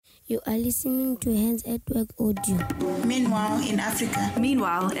You are listening to Hands at Work Audio. Meanwhile in Africa.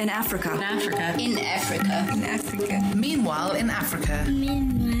 Meanwhile in Africa. In Africa. In Africa. In Africa. Meanwhile in Africa.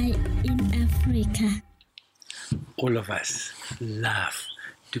 Meanwhile in Africa. All of us love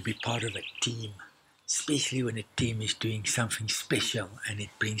to be part of a team, especially when a team is doing something special and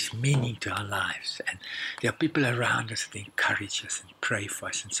it brings meaning to our lives. And there are people around us that encourage us and pray for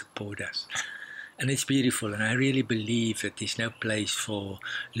us and support us. And it's beautiful, and I really believe that there's no place for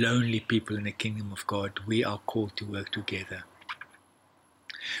lonely people in the kingdom of God. We are called to work together.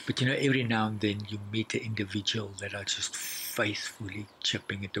 But every now and then you meet an individual that are just faithfully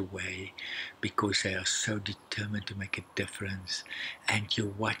chipping it away because they are so determined to make a difference. And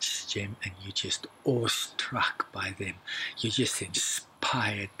you watch them and you're just awestruck by them. You're just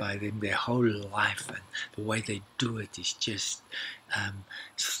inspired by them. Their whole life and the way they do it is just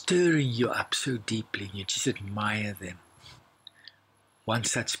stirring you up so deeply, and you just admire them. One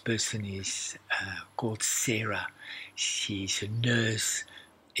such person is called Sarah. She's a nurse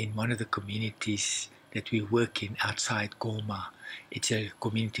in one of the communities that we work in outside Goma. It's a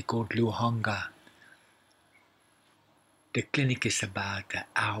community called Luhanga. The clinic is about an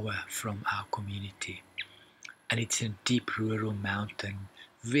hour from our community, and it's in a deep rural mountain,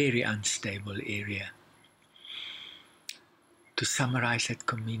 very unstable area. To summarize that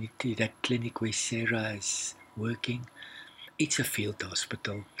community, that clinic where Sarah is working, it's a field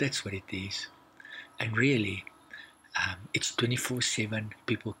hospital. That's what it is. And really, it's 24/7.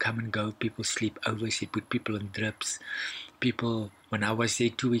 People come and go. People sleep over. They put people on drips. People, when I was there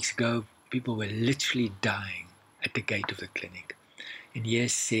 2 weeks ago, people were literally dying at the gate of the clinic. And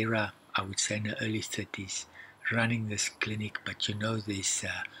yes, Sarah, I would say in her early 30s, running this clinic. But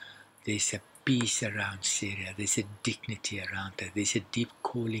there's a peace around Sarah. There's a dignity around her. There's a deep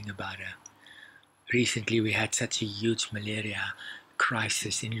calling about her. Recently, we had such a huge malaria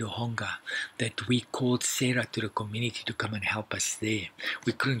crisis in Luhanga that we called Sarah to the community to come and help us there.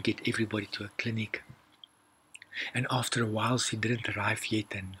 We couldn't get everybody to a clinic. And after a while, she didn't arrive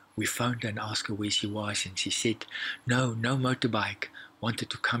yet, and we phoned her and asked her where she was, and she said, no motorbike wanted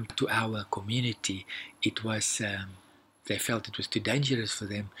to come to our community. It was, they felt it was too dangerous for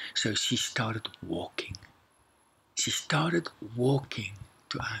them, so she started walking. She started walking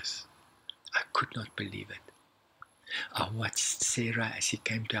to us. I could not believe it. I watched Sarah as she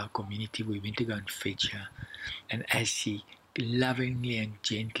came to our community. We went to go and fetch her. And as she lovingly and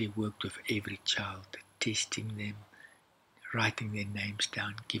gently worked with every child, testing them, writing their names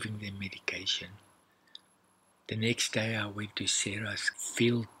down, giving them medication. The next day I went to Sarah's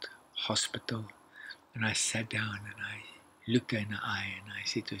field hospital, and I sat down and I looked her in the eye and I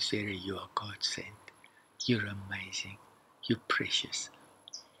said to Sarah, you are God sent. You're amazing. You're precious.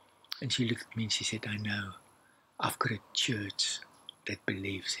 And she looked at me and she said, I know. I've got a church that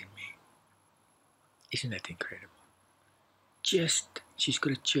believes in me. Isn't that incredible? She's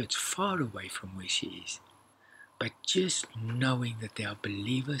got a church far away from where she is. But just knowing that there are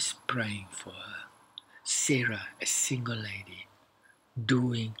believers praying for her. Sarah, a single lady,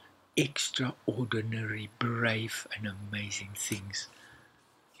 doing extraordinary, brave and amazing things.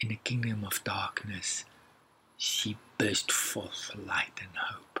 In the kingdom of darkness, she burst forth light and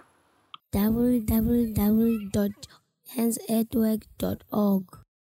hope. www.handsatwork.org